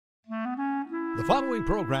The following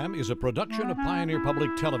program is a production of Pioneer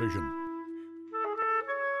Public Television.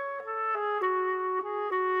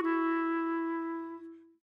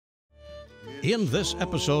 In this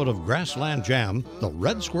episode of Grassland Jam, the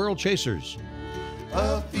Red Squirrel Chasers.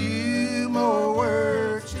 A few more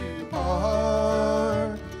words to my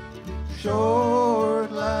heart.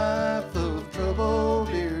 Short life of trouble,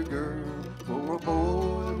 dear girl, for a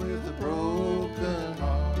boy with a broken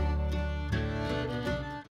heart.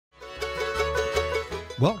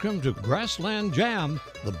 Welcome to Grassland Jam,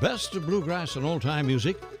 the best of bluegrass and old-time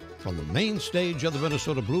music from the main stage of the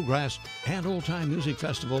Minnesota Bluegrass and Old Time Music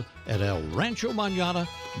Festival at El Rancho Mañana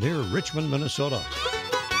near Richmond, Minnesota.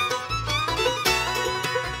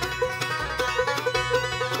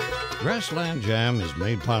 Grassland Jam is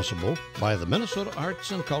made possible by the Minnesota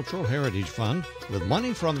Arts and Cultural Heritage Fund with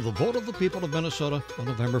money from the vote of the people of Minnesota on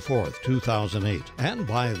November 4th, 2008, and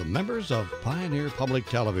by the members of Pioneer Public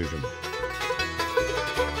Television.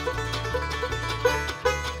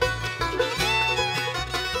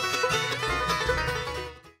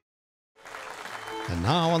 And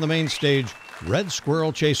now on the main stage, Red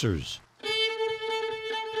Squirrel Chasers.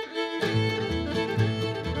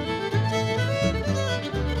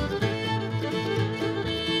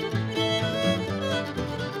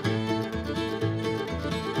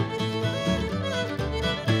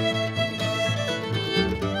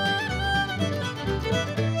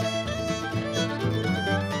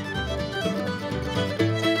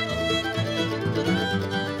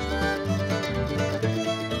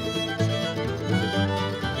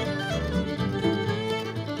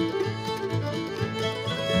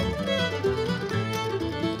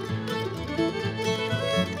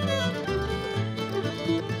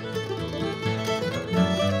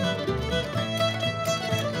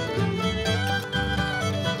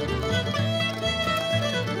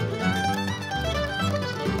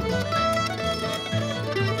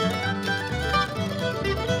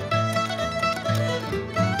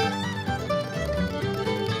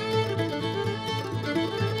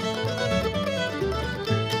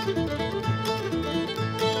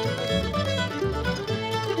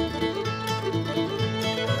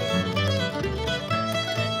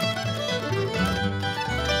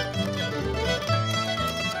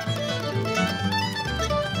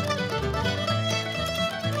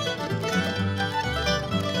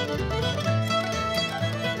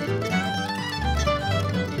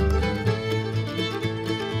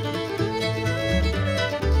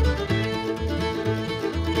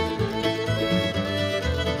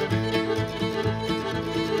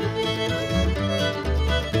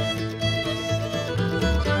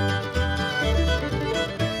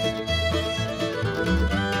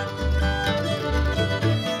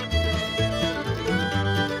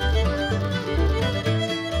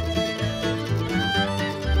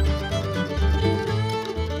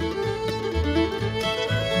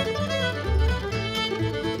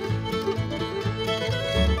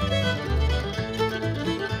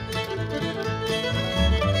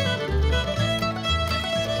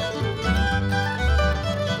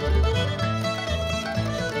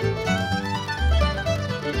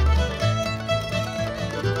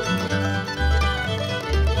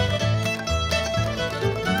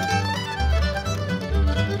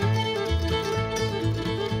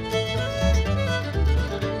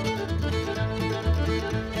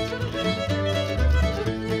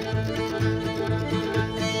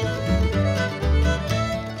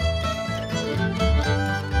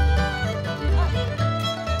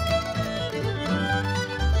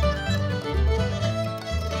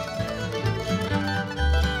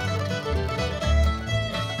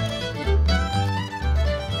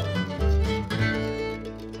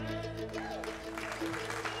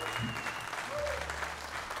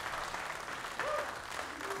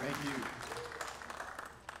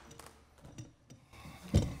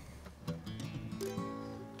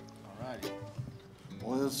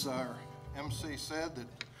 As our MC said, that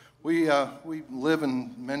we live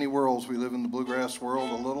in many worlds. We live in the bluegrass world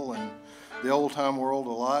a little and the old time world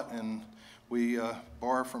a lot, and we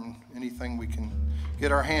borrow from anything we can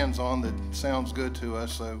get our hands on that sounds good to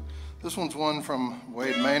us. So this one's one from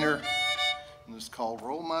Wade Maynard, and it's called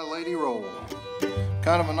Roll My Lady Roll.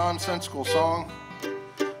 Kind of a nonsensical song,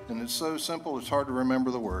 and it's so simple it's hard to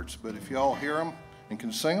remember the words, but if y'all hear them and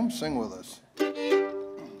can sing them, sing with us.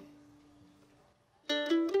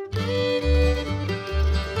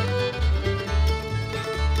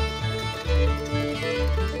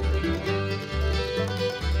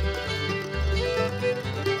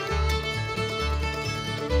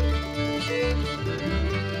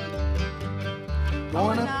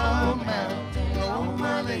 Going up on the mountain, roll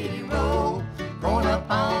my lady roll. Going up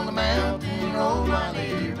on the mountain, roll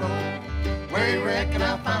reckon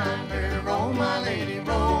I'll find her? Roll, my lady,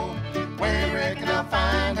 roll. Where you reckon I'll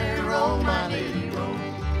find her? Roll, my lady, roll.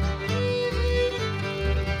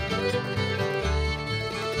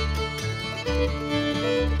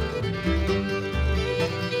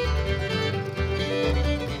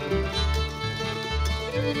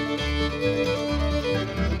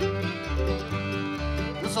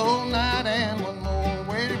 This whole night and one more,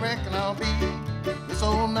 where do you reckon I'll be? This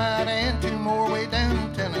whole night and two more way down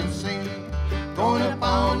in Tennessee. Going up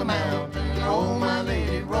on the mountain, roll my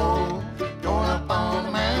lady, roll. Going up on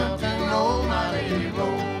the mountain, roll my lady,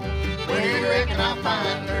 roll. Where do you reckon I'll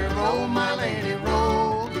find her? Roll my lady,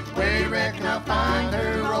 roll. Where do you reckon I'll find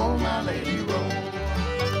her? Roll my lady, roll.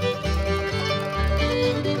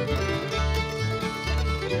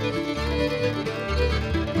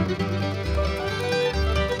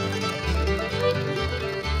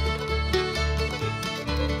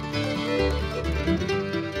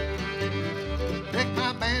 Pick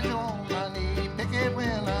my banjo on my knee, pick it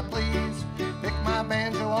when I please. Pick my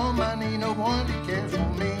banjo on my knee, no one cares for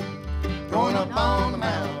me. Going up on the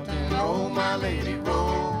mountain, roll my lady,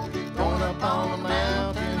 roll. Going up on the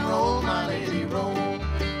mountain, roll my lady, roll.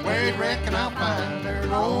 Where you reckon I'll find her?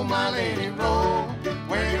 Roll my lady, roll.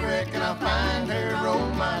 Where you reckon I'll find her? Roll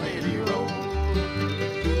my lady, roll.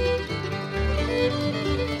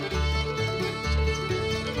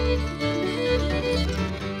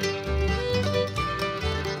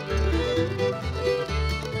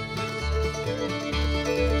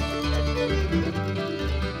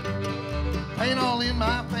 Paint all in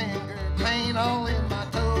my finger, paint all in my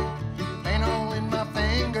toe. Paint all in my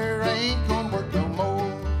finger, I ain't gonna work no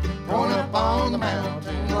more. Going up on the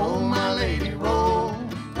mountain, roll my lady, roll.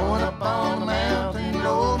 Going up on the mountain,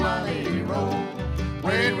 roll my lady, roll.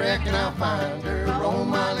 Where you reckon I'll find her? Roll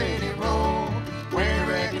my lady, roll. Where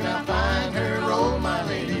you reckon I'll find her? Roll my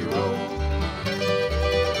lady, roll.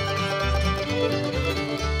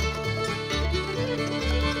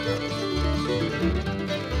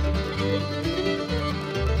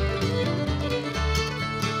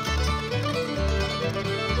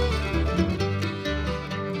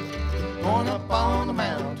 Going up on the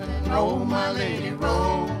mountain, roll my lady,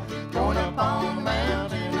 roll. Going up on the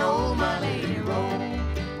mountain, roll my lady, roll.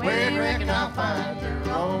 Where you reckon I'll find her?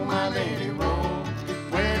 Roll my lady, roll.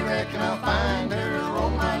 Where you reckon I'll find her? Roll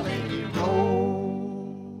my lady, roll.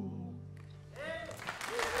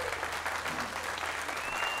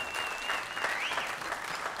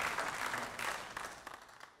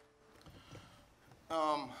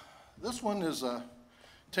 This one is a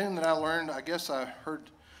tune that I learned. I guess I heard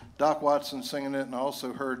Doc Watson singing it, and I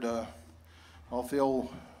also heard off the old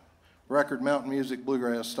record Mountain Music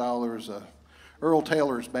Bluegrass style. There was Earl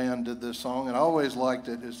Taylor's band did this song, and I always liked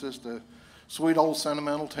it. It's just a sweet old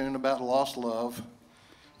sentimental tune about lost love.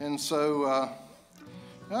 And so,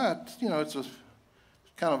 you know, it's a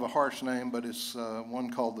kind of a harsh name, but it's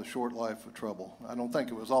one called The Short Life of Trouble. I don't think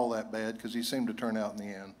it was all that bad because he seemed to turn out in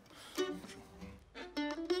the end.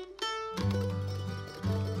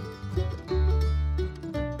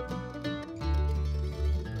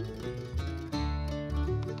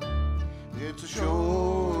 It's a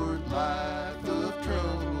short life of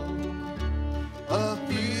trouble, a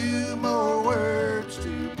few more words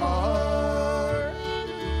to part.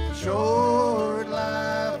 A short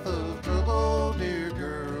life of trouble, dear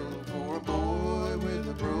girl, for a boy with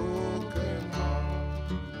a broken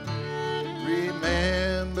heart.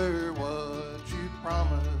 Remember what you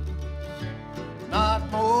promised,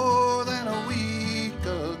 not more than a week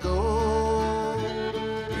ago.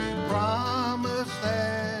 You promised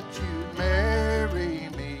that you'd marry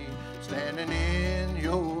me, standing in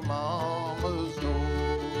your mama's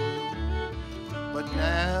door. But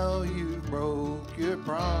now you broke your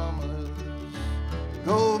promise.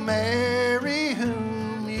 Go marry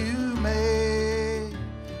whom you may,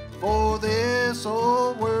 for this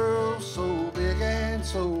old world so big and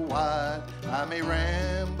so wide, I may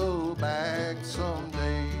ramble back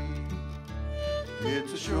someday.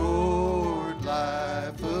 It's a short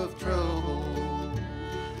life of trouble,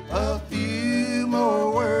 a few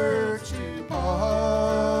more words to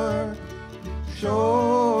part.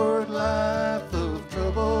 Short life of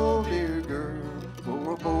trouble, dear girl,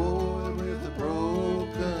 for a boy with a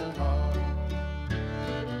broken heart.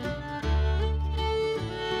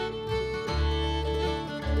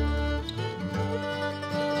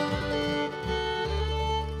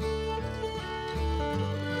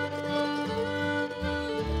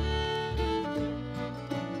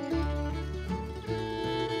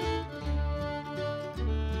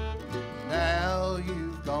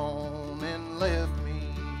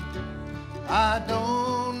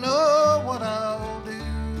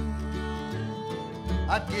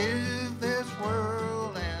 I'd give this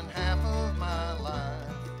world and half of my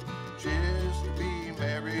life just to be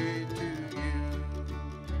married to you.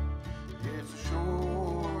 It's a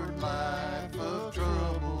short life of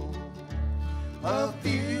trouble, a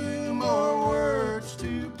few more words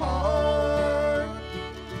to part.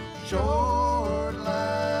 Short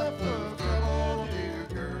life of trouble, dear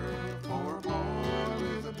girl, for a boy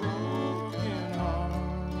with a broken heart.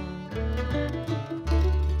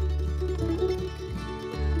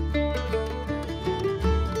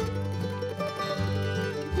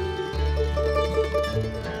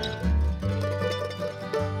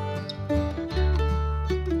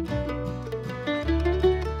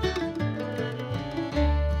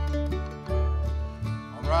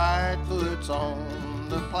 My right foot's on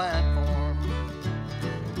the platform,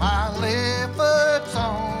 my left foot's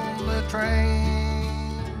on the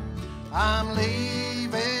train. I'm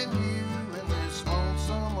leaving you in this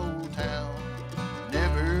lonesome old town,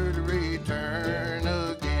 never to return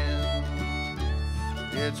again.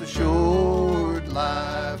 It's a short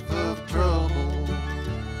life of trouble,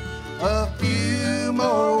 a few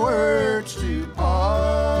more words to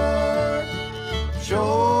part.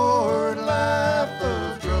 Short life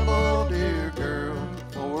of trouble, dear girl,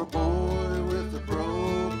 for a boy with a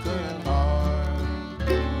broken heart.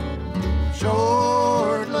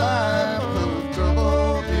 Short life of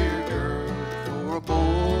trouble, dear girl, for a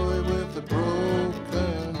boy with a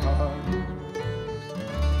broken heart.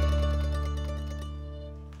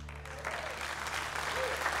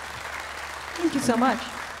 Thank you so much.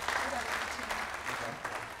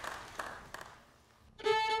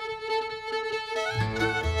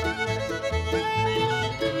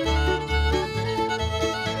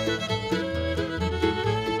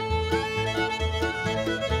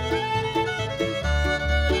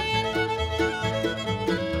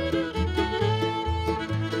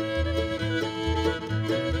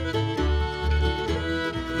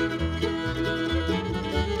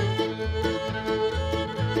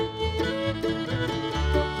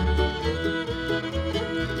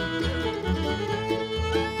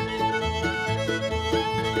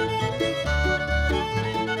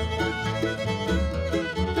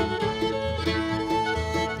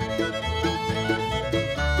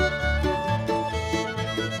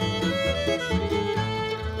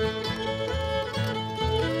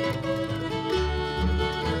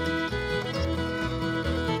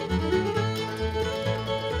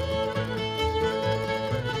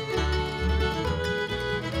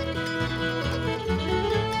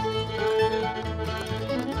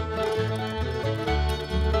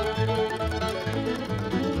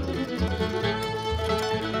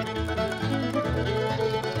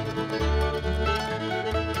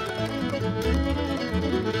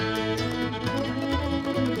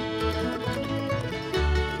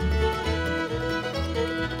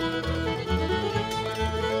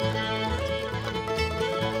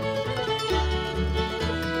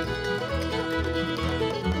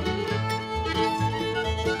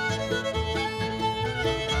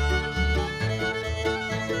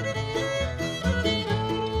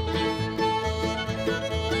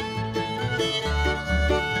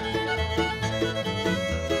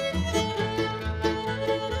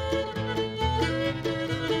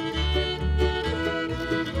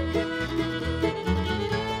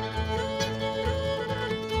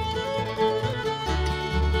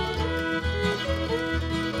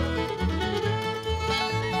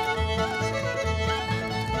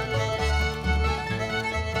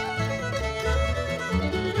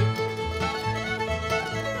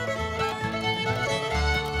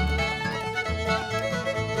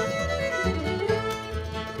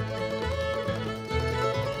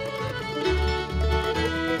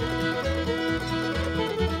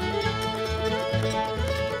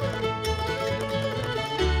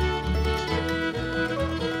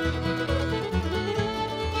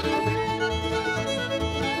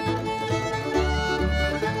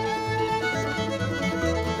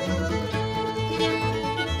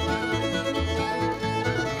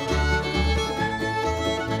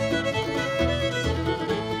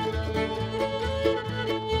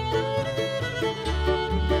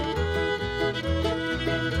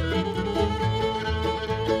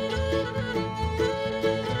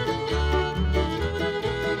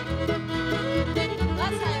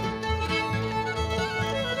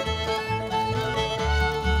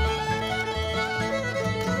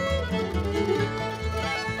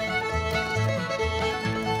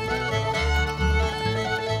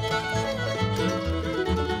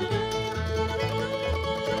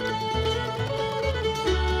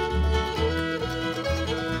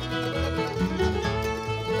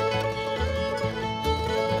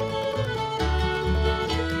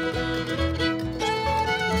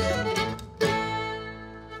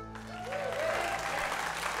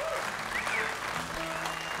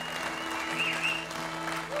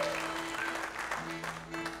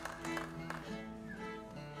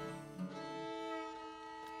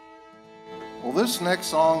 Well, this next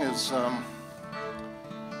song is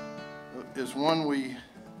one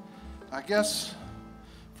I guess,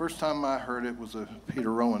 first time I heard it was a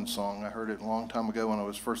Peter Rowan song. I heard it a long time ago when I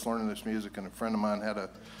was first learning this music, and a friend of mine had a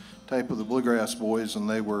tape of the Bluegrass Boys, and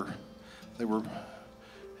they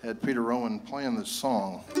had Peter Rowan playing this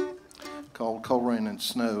song called Cold Rain and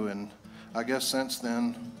Snow. And I guess since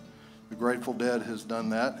then, the Grateful Dead has done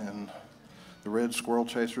that, and the Red Squirrel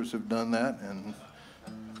Chasers have done that, and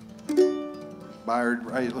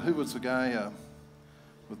Byard Ray, who was the guy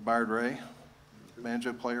with Byard Ray,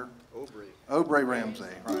 banjo player? Aubrey Ramsey,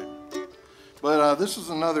 right. But this is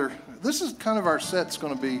kind of our set's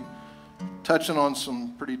going to be touching on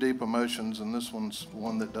some pretty deep emotions, and this one's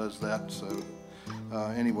one that does that. So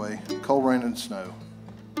anyway, Cold Rain and Snow.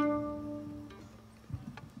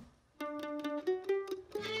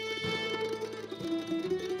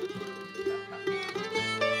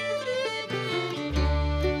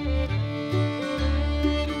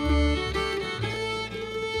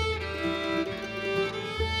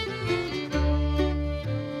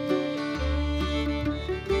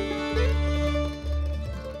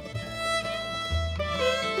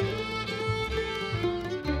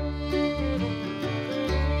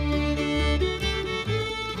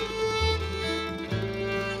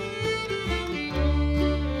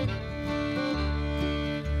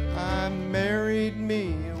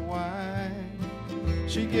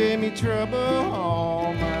 She gave me trouble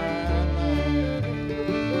all my life.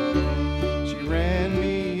 She ran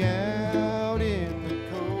me out in the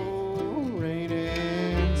cold rain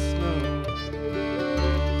and snow.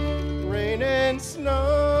 Rain and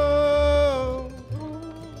snow.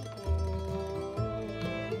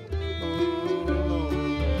 Oh, Lord.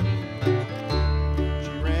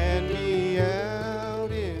 She ran me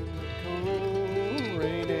out in the cold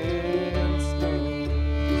rain and snow.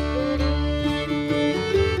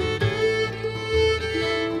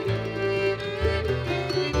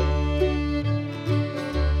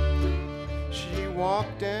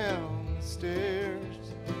 Walked down the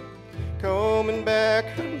stairs, combing back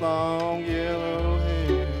her long yellow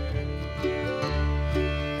hair,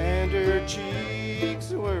 and her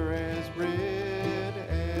cheeks were as red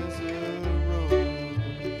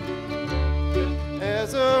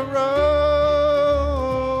as a rose,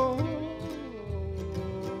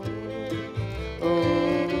 oh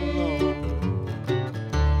Lord,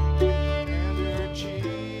 and her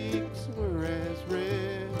cheeks were as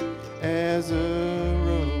red as a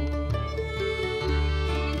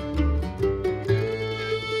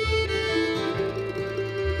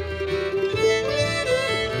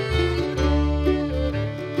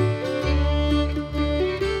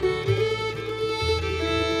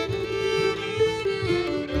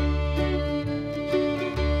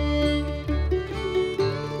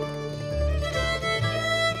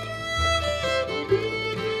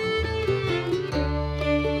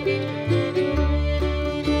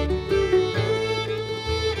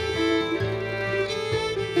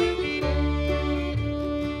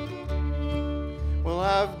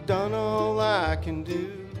I've done all I can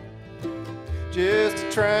do just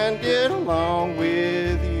to try and get along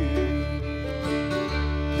with you,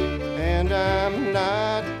 and I'm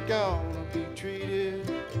not gonna be treated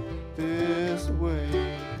this way,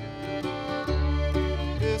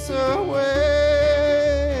 this way.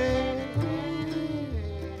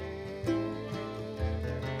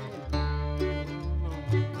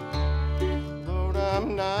 Lord,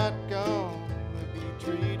 I'm not gonna be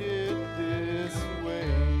treated this way.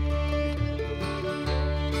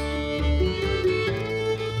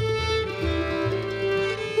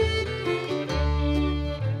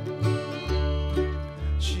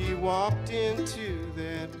 She walked into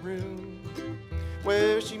that room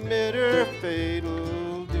where she met her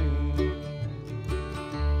fatal doom.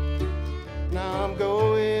 Now I'm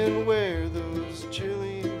going where those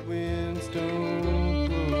chilly winds don't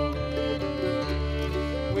blow.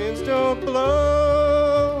 Winds don't blow.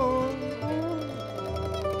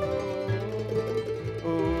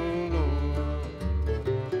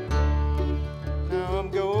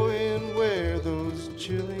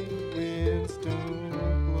 Chilly winds don't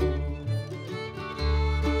blow.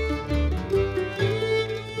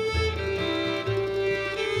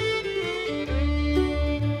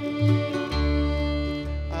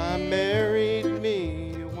 I married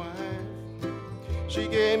me a wife. She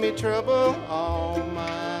gave me trouble all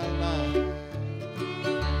my life.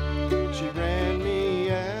 She ran me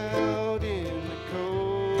out in the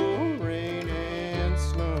cold rain and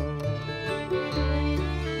snow.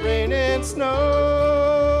 Rain and snow.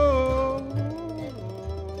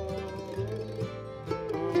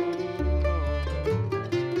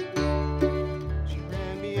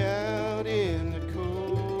 In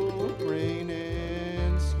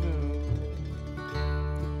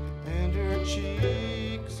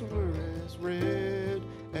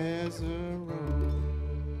as a rose.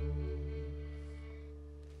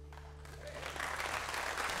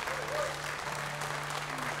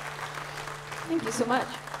 Thank you so much.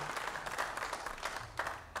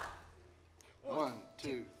 1,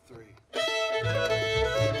 2, 3.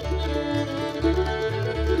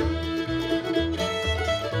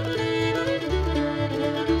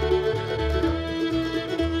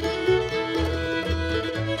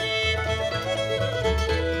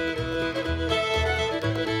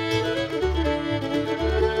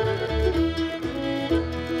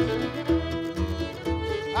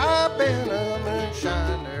 I've been a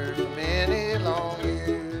moonshiner for many long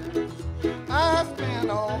years. I spent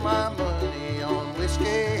all my money on whiskey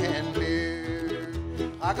and beer.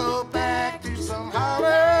 I go back to some holler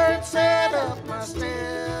and set up my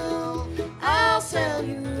still. I'll sell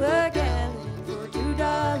you a gallon for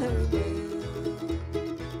 $2 bill.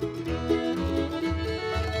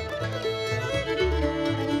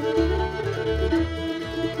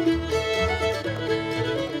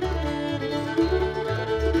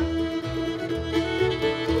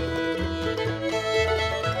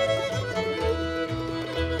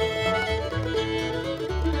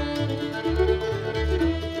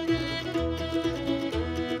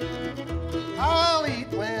 I'll eat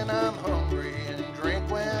when I'm hungry and drink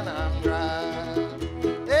when I'm dry.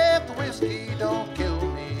 If the whiskey don't kill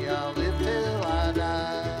me, I'll live till I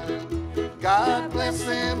die. God bless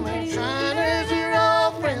them moonshiners, you're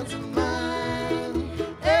all friends of mine.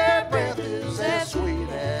 Their breath is as sweet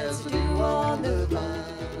as the dew on the vine.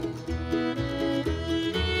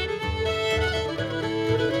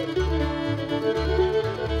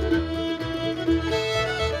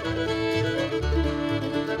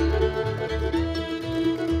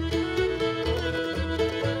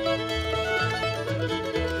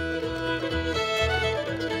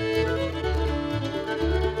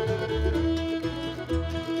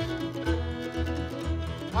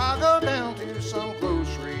 I'll go down to some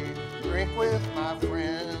grocery, drink with my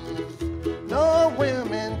friends. No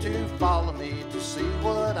women to follow me to see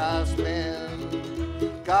what I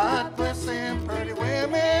spend. God bless them pretty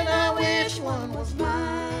women, I wish one was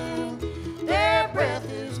mine. Their breath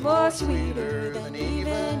is more sweeter than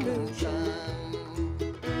even moonshine.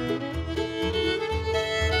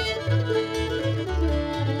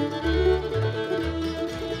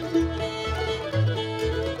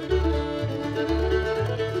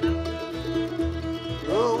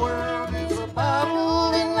 The world is a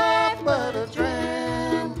bottle and life but a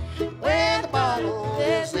dram. When the bottle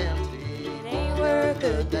is empty, it ain't worth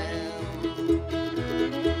a damn.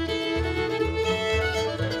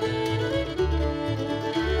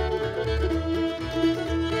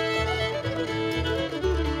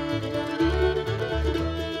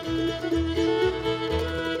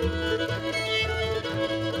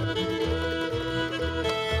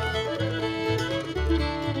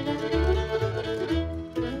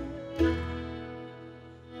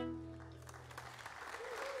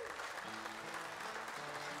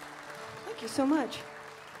 Thank you so much.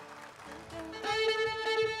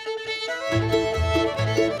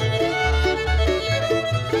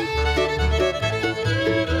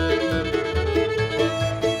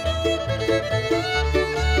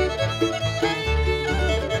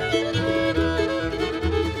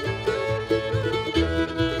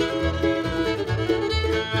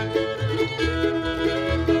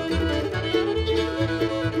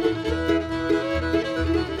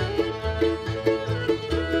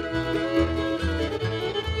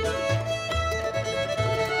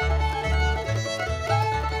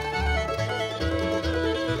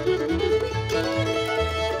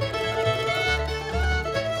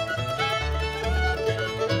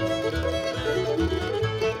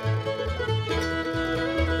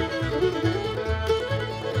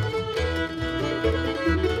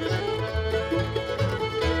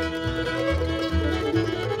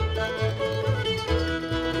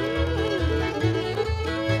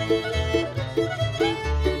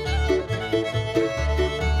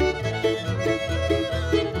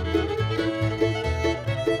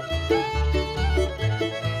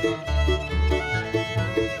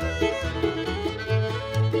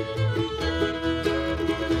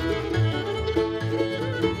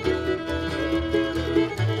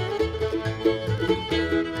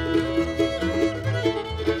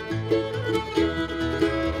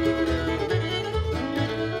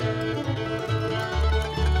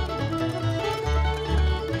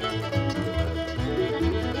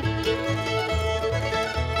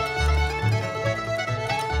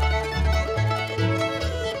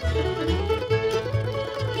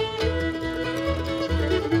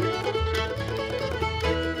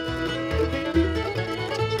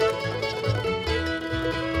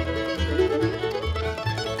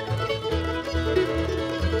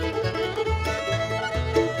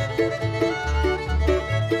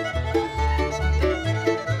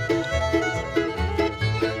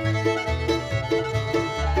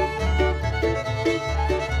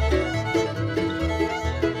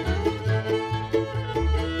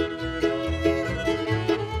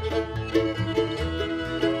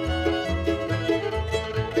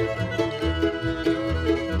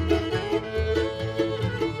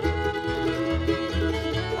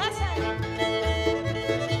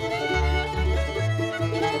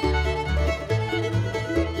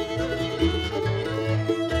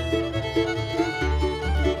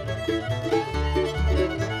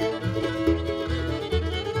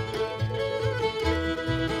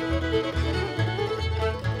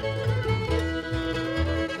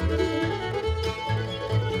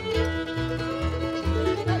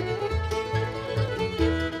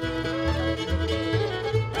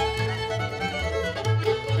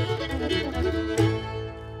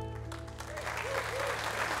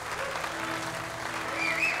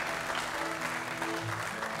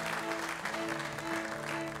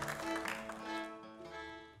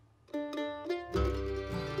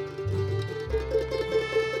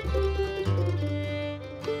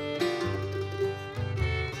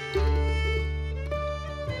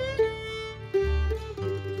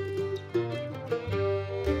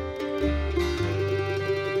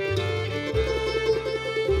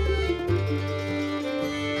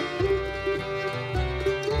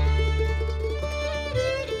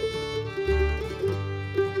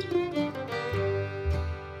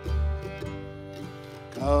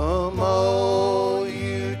 Come all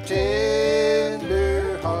you tender-hearted,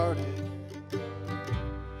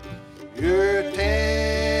 your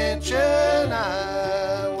attention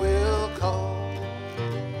I will call.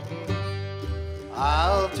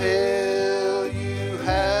 I'll tell you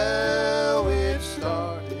how it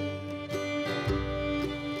started.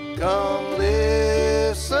 Come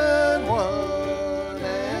listen one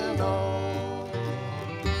and all.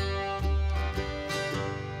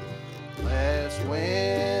 Last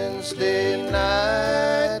Wednesday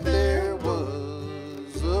night there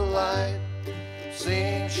was a light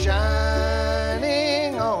seen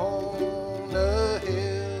shining on a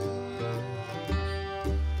hill.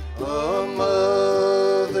 A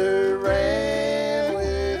mother ran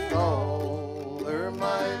with all her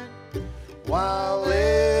might while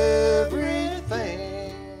everything.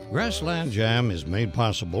 Grassland Jam is made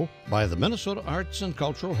possible by the Minnesota Arts and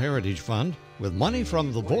Cultural Heritage Fund with money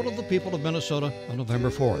from the vote of the people of Minnesota on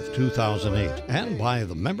November 4th, 2008, and by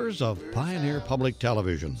the members of Pioneer Public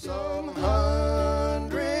Television. Some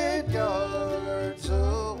 100 yards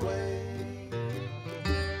away,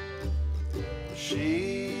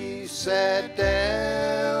 she sat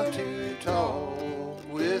down to talk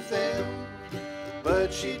with them,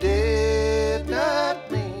 but she did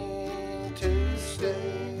not mean to stay.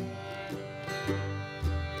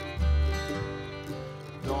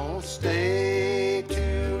 Don't stay